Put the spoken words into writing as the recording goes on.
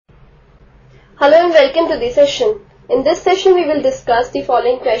Hello and welcome to the session. In this session we will discuss the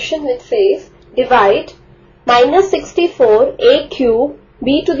following question which says divide minus 64 a cube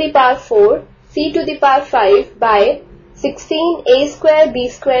b to the power 4 c to the power 5 by 16 a square b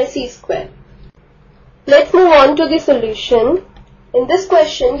square c square. Let's move on to the solution. In this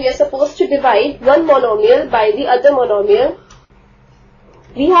question we are supposed to divide one monomial by the other monomial.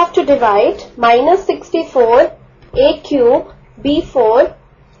 We have to divide minus 64 a cube b4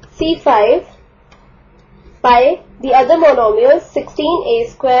 c5 by the other monomial 16a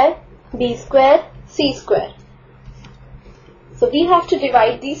square b square c square. So we have to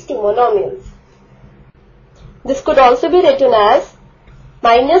divide these two monomials. This could also be written as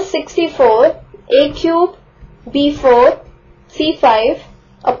minus 64 a cube b4 c5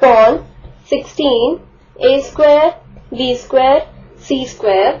 upon 16 a square b square c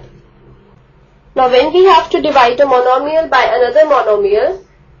square. Now when we have to divide a monomial by another monomial,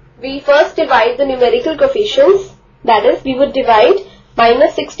 we first divide the numerical coefficients, that is, we would divide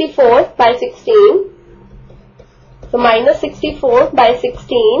minus 64 by 16. So minus 64 by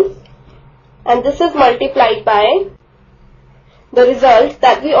 16, and this is multiplied by the result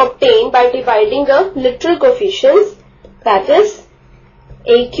that we obtain by dividing the literal coefficients, that is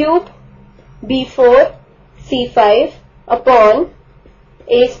a cube b4 c5 upon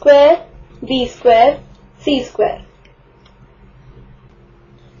a square b square c square.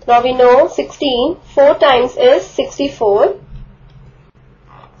 Now we know 16, 4 times is 64.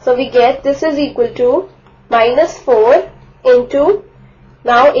 So we get this is equal to minus 4 into,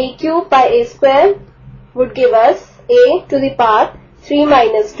 now a cube by a square would give us a to the power 3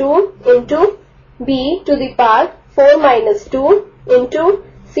 minus 2 into b to the power 4 minus 2 into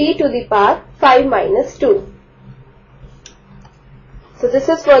c to the power 5 minus 2. So this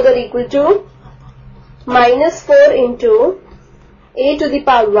is further equal to minus 4 into a to the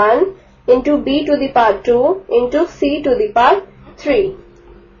power 1 into b to the power 2 into c to the power 3.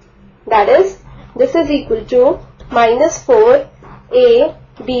 That is, this is equal to minus 4 a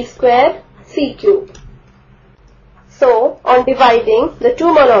b square c cube. So, on dividing the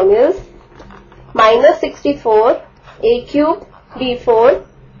two monomials, minus 64 a cube b4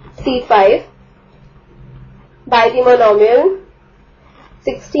 c5 by the monomial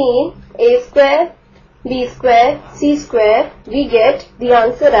 16 a square b square c square, we get the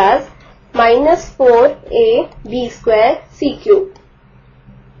answer as minus 4a b square c cube.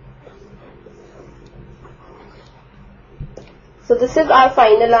 So this is our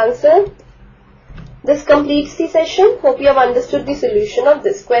final answer. This completes the session. Hope you have understood the solution of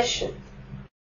this question.